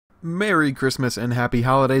Merry Christmas and Happy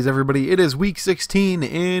Holidays, everybody. It is Week 16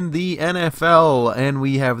 in the NFL, and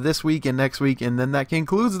we have this week and next week, and then that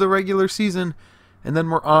concludes the regular season, and then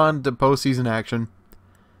we're on to postseason action.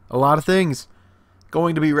 A lot of things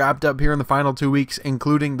going to be wrapped up here in the final 2 weeks,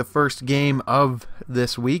 including the first game of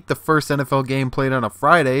this week, the first NFL game played on a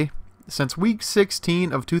Friday since Week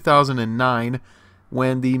 16 of 2009,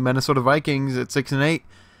 when the Minnesota Vikings at 6-8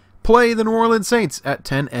 play the New Orleans Saints at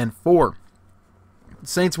 10-4.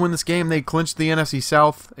 Saints win this game, they clinch the NFC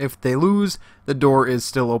South. If they lose, the door is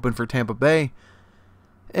still open for Tampa Bay.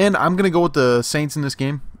 And I'm going to go with the Saints in this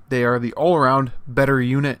game. They are the all-around better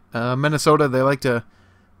unit. Minnesota, they like to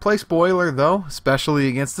play spoiler, though, especially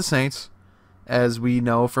against the Saints. As we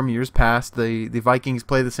know from years past, the Vikings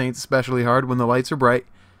play the Saints especially hard when the lights are bright.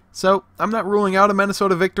 So I'm not ruling out a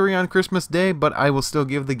Minnesota victory on Christmas Day, but I will still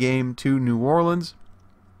give the game to New Orleans.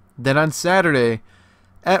 Then on Saturday,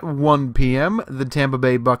 at 1 p.m., the Tampa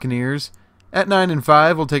Bay Buccaneers at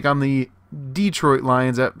 9-5 will take on the Detroit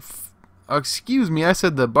Lions at... excuse me, I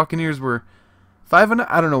said the Buccaneers were 5-9.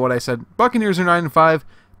 I don't know what I said. Buccaneers are 9-5.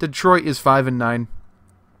 Detroit is 5-9.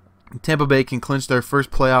 Tampa Bay can clinch their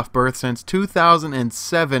first playoff berth since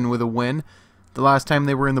 2007 with a win. The last time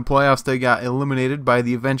they were in the playoffs, they got eliminated by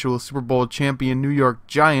the eventual Super Bowl champion New York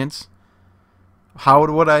Giants. How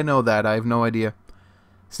would I know that? I have no idea.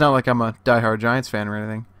 It's not like I'm a diehard Giants fan or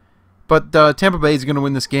anything. But Tampa Bay is going to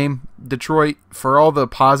win this game. Detroit, for all the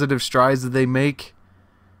positive strides that they make,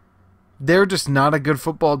 they're just not a good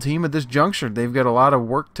football team at this juncture. They've got a lot of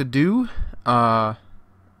work to do. And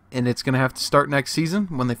it's going to have to start next season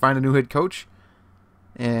when they find a new head coach.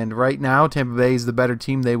 And right now, Tampa Bay is the better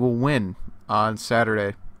team. They will win on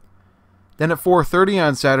Saturday. Then at 4:30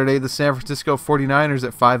 on Saturday, the San Francisco 49ers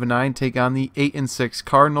at 5-9 take on the 8-6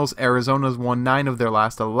 Cardinals. Arizona's won 9 of their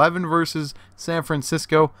last 11 versus San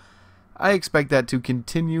Francisco. I expect that to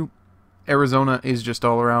continue. Arizona is just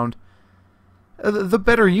all around the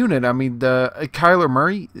better unit. I mean, Kyler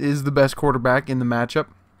Murray is the best quarterback in the matchup.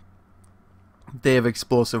 They have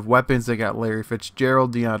explosive weapons. They got Larry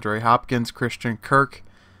Fitzgerald, DeAndre Hopkins, Christian Kirk.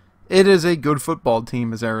 It is a good football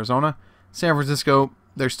team as Arizona. San Francisco,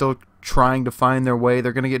 they're still trying to find their way.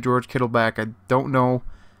 They're going to get George Kittle back. I don't know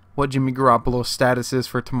what Jimmy Garoppolo's status is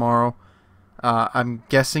for tomorrow. I'm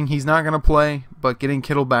guessing he's not going to play, but getting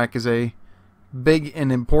Kittle back is a big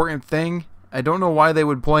and important thing. I don't know why they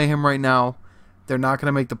would play him right now. They're not going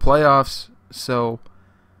to make the playoffs, so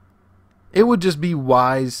it would just be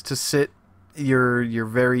wise to sit your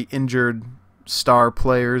very injured star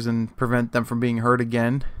players and prevent them from being hurt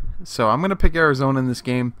again. So I'm going to pick Arizona in this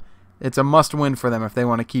game. It's a must-win for them if they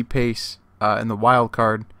want to keep pace in the wild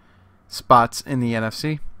card spots in the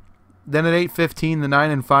NFC. Then at 8:15, the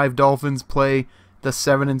 9-5 Dolphins play the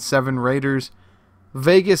 7-7 Raiders.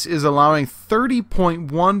 Vegas is allowing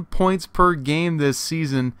 30.1 points per game this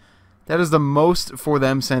season. That is the most for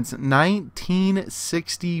them since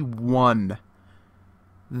 1961.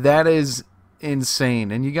 That is insane.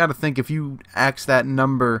 And you got to think, if you axe that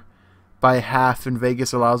number by half and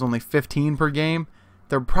Vegas allows only 15 per game,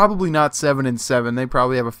 they're probably not 7-7. They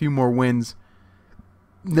probably have a few more wins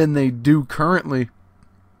than they do currently.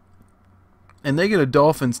 And they get a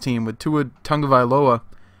Dolphins team with Tua Tagovailoa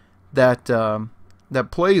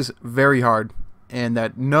that plays very hard and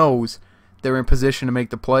that knows they're in position to make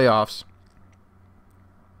the playoffs.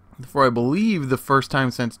 For I believe the first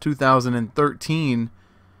time since 2013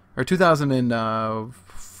 or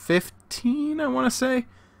 2015, I want to say.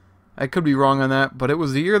 I could be wrong on that, but it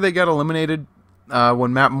was the year they got eliminated.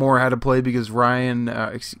 When Matt Moore had to play because Ryan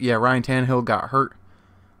Tannehill got hurt.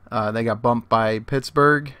 They got bumped by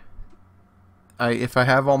Pittsburgh. If I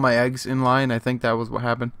have all my eggs in line, I think that was what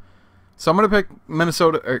happened. So I'm going to pick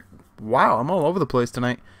Minnesota. Wow, I'm all over the place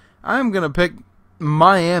tonight. I'm going to pick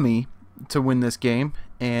Miami to win this game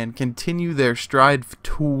and continue their stride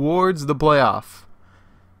towards the playoff.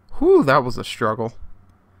 Whew, that was a struggle.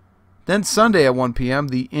 Then Sunday at 1 p.m.,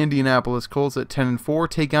 the Indianapolis Colts at 10-4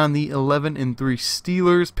 take on the 11-3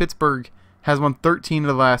 Steelers. Pittsburgh has won 13 of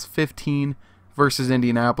the last 15 versus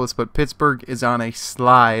Indianapolis, but Pittsburgh is on a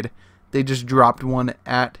slide. They just dropped one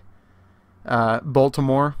at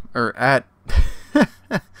Baltimore, or at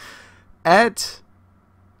at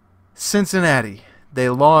Cincinnati. They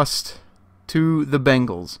lost to the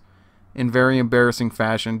Bengals in very embarrassing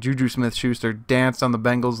fashion. Juju Smith-Schuster danced on the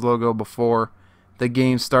Bengals logo before the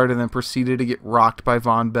game started and proceeded to get rocked by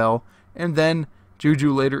Von Bell. And then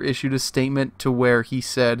Juju later issued a statement to where he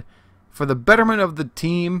said, for the betterment of the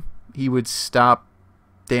team, he would stop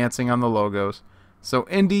dancing on the logos. So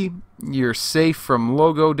Indy, you're safe from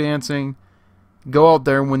logo dancing. Go out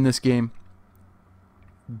there and win this game.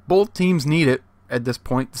 Both teams need it. at this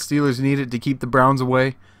point. The Steelers need it to keep the Browns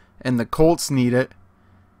away, and the Colts need it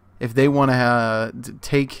if they want to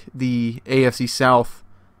take the AFC South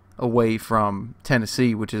away from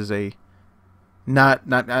Tennessee, which is it's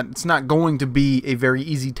not going to be a very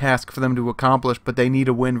easy task for them to accomplish, but they need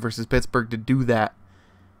a win versus Pittsburgh to do that.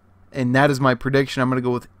 And that is my prediction. I'm going to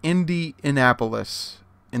go with Indianapolis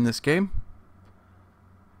in this game.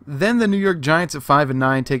 Then the New York Giants at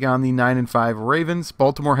 5-9 take on the 9-5 Ravens.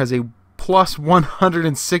 Baltimore has a plus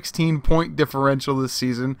 116 point differential this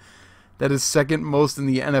season. That is second most in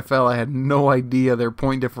the NFL. I had no idea their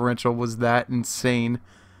point differential was that insane.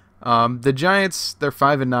 The Giants, they're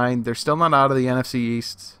 5-9. They're still not out of the NFC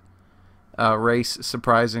East race,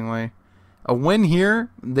 surprisingly. A win here,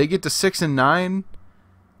 they get to 6-9.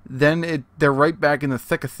 Then they're right back in the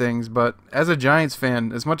thick of things. But as a Giants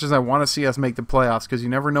fan, as much as I want to see us make the playoffs, because you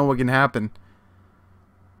never know what can happen,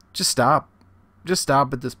 just stop. Just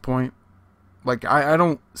stop at this point. Like, I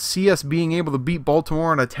don't see us being able to beat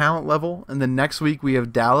Baltimore on a talent level. And then next week we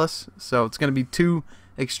have Dallas. So it's going to be two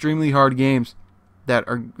extremely hard games that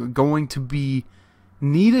are going to be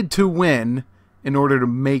needed to win in order to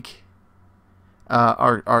make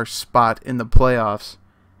our spot in the playoffs.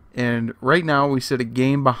 And right now we sit a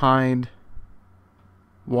game behind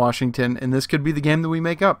Washington, and this could be the game that we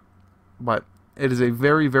make up. But it is a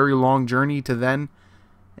very, very long journey to then,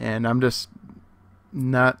 and I'm just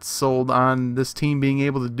not sold on this team being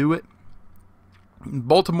able to do it.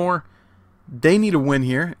 Baltimore, they need a win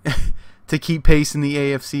here to keep pace in the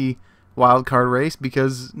AFC wildcard race,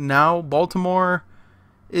 because now Baltimore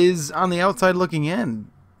is on the outside looking in.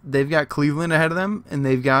 They've got Cleveland ahead of them, and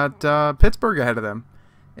they've got Pittsburgh ahead of them.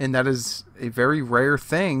 And that is a very rare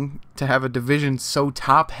thing to have a division so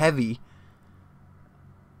top-heavy.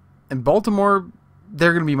 And Baltimore,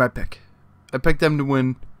 they're going to be my pick. I picked them to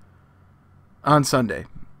win on Sunday.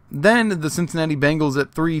 Then the Cincinnati Bengals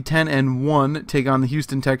at 3-10-1 take on the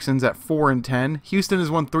Houston Texans at 4-10. Houston has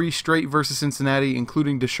won 3 straight versus Cincinnati,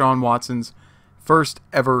 including Deshaun Watson's first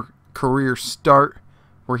ever career start,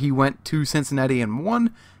 where he went to Cincinnati and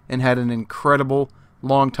won, and had an incredible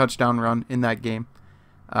long touchdown run in that game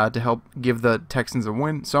to help give the Texans a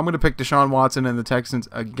win. So I'm going to pick Deshaun Watson and the Texans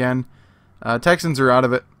again. Texans are out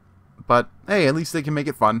of it, but hey, at least they can make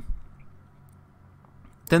it fun.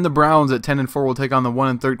 Then the Browns at 10-4 will take on the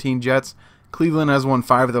 1-13 Jets. Cleveland has won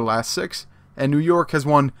 5 of their last 6, and New York has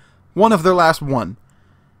won 1 of their last 1.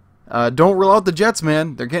 Don't rule out the Jets,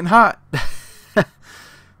 man. They're getting hot.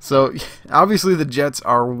 So obviously the Jets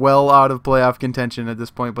are well out of playoff contention at this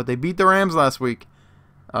point, but they beat the Rams last week.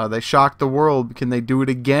 They shocked the world. Can they do it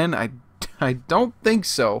again? I don't think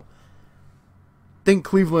so. I think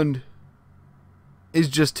Cleveland is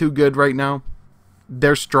just too good right now.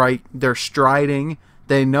 They're striding.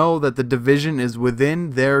 They know that the division is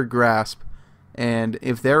within their grasp. And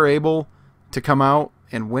if they're able to come out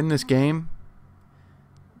and win this game,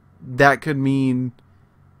 that could mean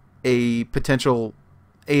a potential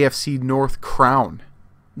AFC North crown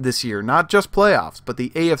this year. Not just playoffs, but the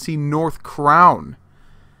AFC North crown,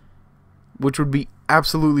 which would be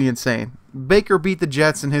absolutely insane. Baker beat the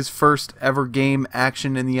Jets in his first ever game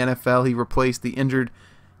action in the NFL. He replaced the injured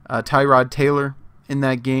Tyrod Taylor in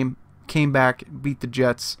that game. Came back, beat the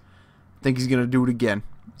Jets. I think he's going to do it again.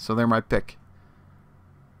 So they're my pick.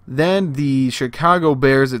 Then the Chicago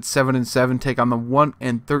Bears at 7-7 take on the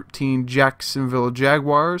 1-13 Jacksonville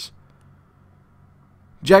Jaguars.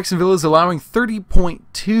 Jacksonville is allowing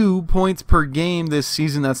 30.2 points per game this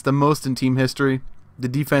season. That's the most in team history. The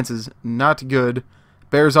defense is not good.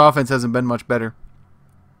 Bears offense hasn't been much better.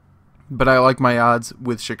 But I like my odds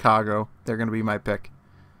with Chicago. They're going to be my pick.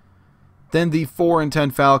 Then the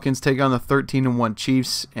 4-10 Falcons take on the 13-1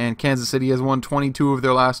 Chiefs. And Kansas City has won 22 of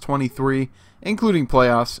their last 23, including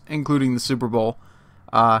playoffs, including the Super Bowl.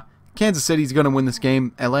 Kansas City's going to win this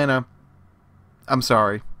game. Atlanta, I'm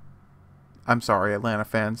sorry. Atlanta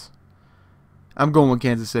fans. I'm going with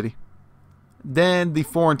Kansas City. Then the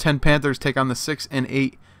 4-10 Panthers take on the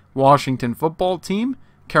 6-8 Washington football team.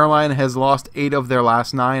 Carolina has lost 8 of their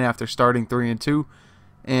last 9 after starting 3-2.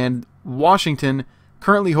 And Washington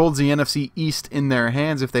currently holds the NFC East in their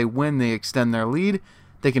hands. If they win, they extend their lead.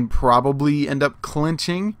 They can probably end up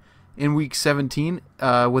clinching in Week 17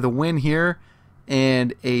 with a win here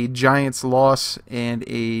and a Giants loss and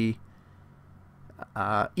a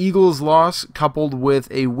Eagles loss, coupled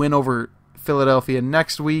with a win over Philadelphia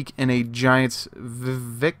next week and a Giants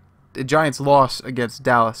loss against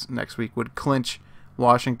Dallas next week would clinch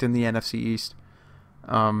Washington the NFC East.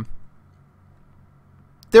 They're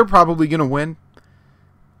probably going to win.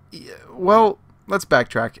 Well, let's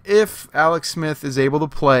backtrack. If Alex Smith is able to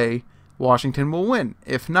play, Washington will win.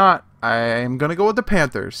 If not, I am going to go with the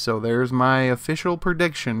Panthers. So there's my official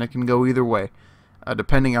prediction. It can go either way,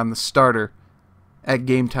 depending on the starter at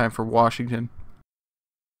game time for Washington.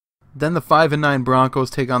 Then the 5-9 Broncos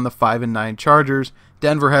take on the 5-9 Chargers.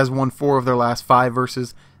 Denver has won 4 of their last 5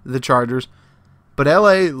 versus the Chargers. But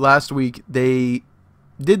LA last week, they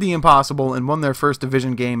did the impossible and won their first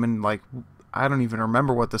division game in, like, I don't even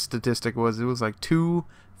remember what the statistic was. It was like 2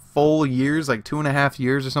 full years, like 2.5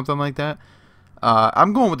 years or something like that.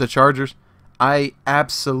 I'm going with the Chargers. I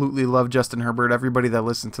absolutely love Justin Herbert. Everybody that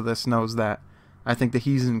listens to this knows that. I think that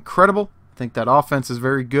he's incredible. I think that offense is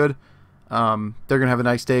very good. They're going to have a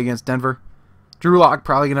nice day against Denver. Drew Lock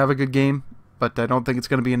probably going to have a good game, but I don't think it's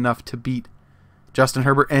going to be enough to beat Justin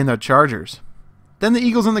Herbert and the Chargers. Then the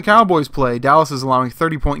Eagles and the Cowboys play. Dallas is allowing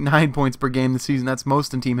 30.9 points per game this season. That's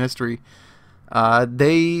most in team history.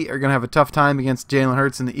 They are going to have a tough time against Jalen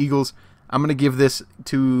Hurts and the Eagles. I'm going to give this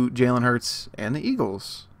to Jalen Hurts and the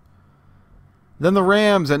Eagles. Then the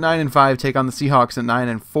Rams at 9-5 take on the Seahawks at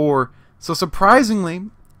 9-4. So surprisingly,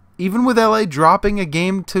 even with LA dropping a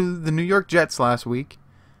game to the New York Jets last week,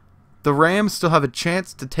 the Rams still have a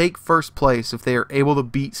chance to take first place if they are able to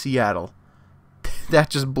beat Seattle. That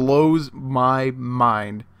just blows my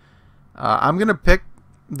mind. I'm going to pick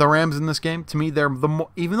the Rams in this game. To me, they're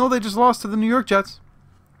even though they just lost to the New York Jets,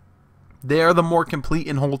 they are the more complete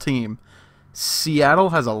and whole team. Seattle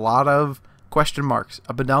has a lot of question marks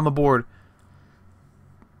up and down the board,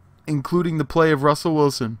 including the play of Russell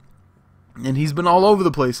Wilson. And he's been all over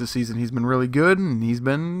the place this season. He's been really good and he's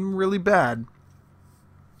been really bad.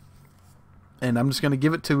 And I'm just going to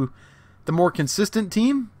give it to the more consistent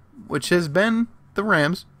team, which has been the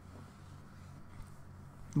Rams.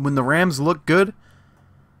 When the Rams look good,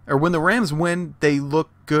 or when the Rams win, they look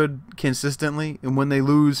good consistently, and when they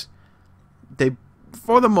lose, they,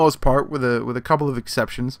 for the most part, with a couple of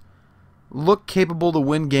exceptions, look capable to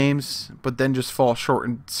win games, but then just fall short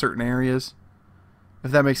in certain areas,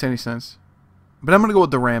 if that makes any sense. But I'm going to go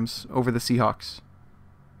with the Rams over the Seahawks.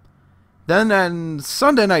 Then on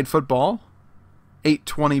Sunday Night Football,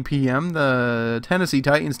 8:20 p.m., the Tennessee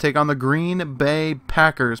Titans take on the Green Bay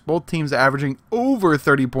Packers. Both teams averaging over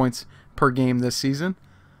 30 points per game this season.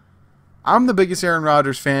 I'm the biggest Aaron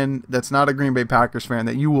Rodgers fan that's not a Green Bay Packers fan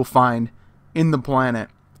that you will find in the planet,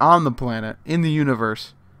 on the planet, in the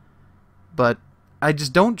universe. But I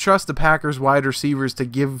just don't trust the Packers wide receivers to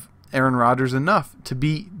give Aaron Rodgers enough to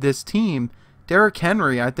beat this team. Derrick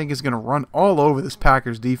Henry, I think, is going to run all over this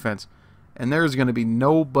Packers defense, and there's going to be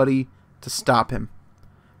nobody to stop him.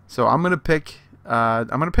 So I'm going to pick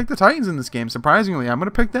the Titans in this game. Surprisingly, I'm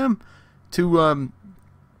going to pick them to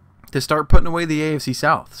start putting away the AFC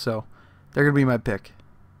South. So they're going to be my pick.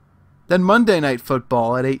 Then Monday Night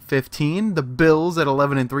Football at 8:15, the Bills at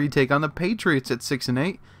 11-3 take on the Patriots at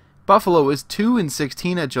 6-8. Buffalo is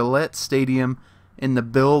 2-16 at Gillette Stadium in the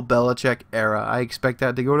Bill Belichick era. I expect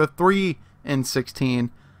that to go to 3-16.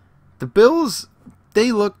 The Bills,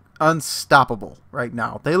 they look unstoppable right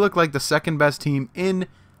now. They look like the second best team in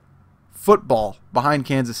football behind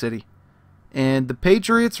Kansas City. And the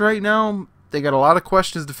Patriots right now, they got a lot of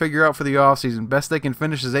questions to figure out for the offseason. Best they can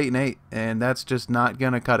finish is 8-8, and that's just not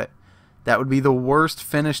going to cut it. That would be the worst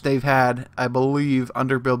finish they've had, I believe,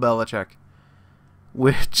 under Bill Belichick,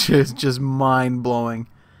 which is just mind-blowing.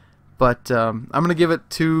 But I'm going to give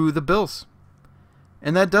it to the Bills.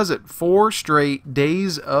 And that does it. 4 straight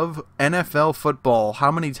days of NFL football.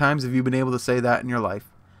 How many times have you been able to say that in your life?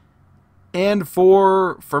 And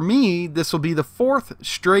for me, this will be the 4th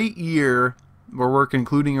straight year where we're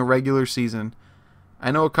concluding a regular season.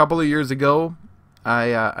 I know a couple of years ago,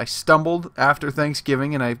 I stumbled after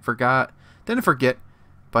Thanksgiving and I didn't forget,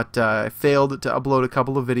 but I failed to upload a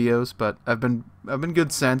couple of videos. But I've been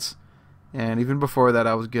good since, and even before that,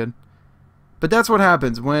 I was good. But that's what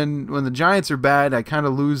happens when the Giants are bad. I kind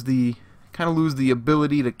of lose the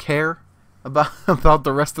ability to care about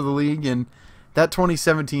the rest of the league, and that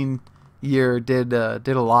 2017 year did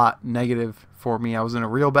a lot negative for me. I was in a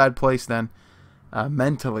real bad place then,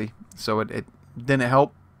 mentally. So it didn't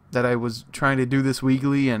help that I was trying to do this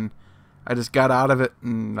weekly, and I just got out of it,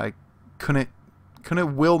 and I couldn't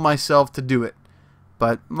will myself to do it.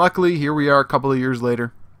 But luckily, here we are a couple of years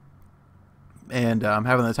later, and I'm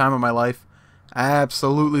having the time of my life. I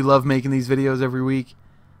absolutely love making these videos every week.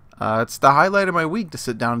 It's the highlight of my week to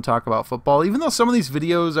sit down and talk about football. Even though some of these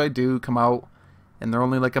videos I do come out and they're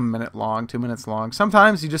only like a minute long, 2 minutes long.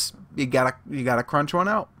 Sometimes you gotta crunch one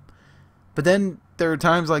out. But then there are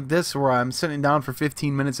times like this where I'm sitting down for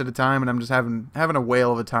 15 minutes at a time and I'm just having a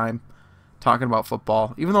whale of a time talking about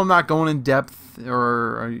football. Even though I'm not going in depth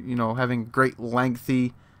or having great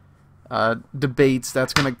lengthy debates.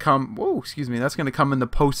 That's going to come. Whoa, excuse me. That's going to come in the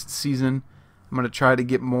postseason. I'm going to try to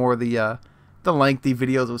get more of the lengthy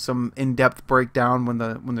videos with some in-depth breakdown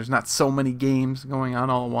when there's not so many games going on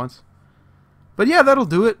all at once. But yeah, that'll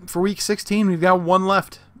do it for Week 16. We've got one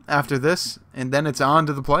left after this, and then it's on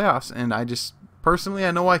to the playoffs. And personally,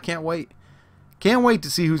 I know I can't wait. Can't wait to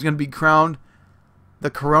see who's going to be crowned the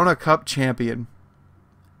Corona Cup champion.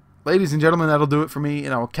 Ladies and gentlemen, that'll do it for me,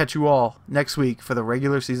 and I will catch you all next week for the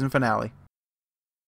regular season finale.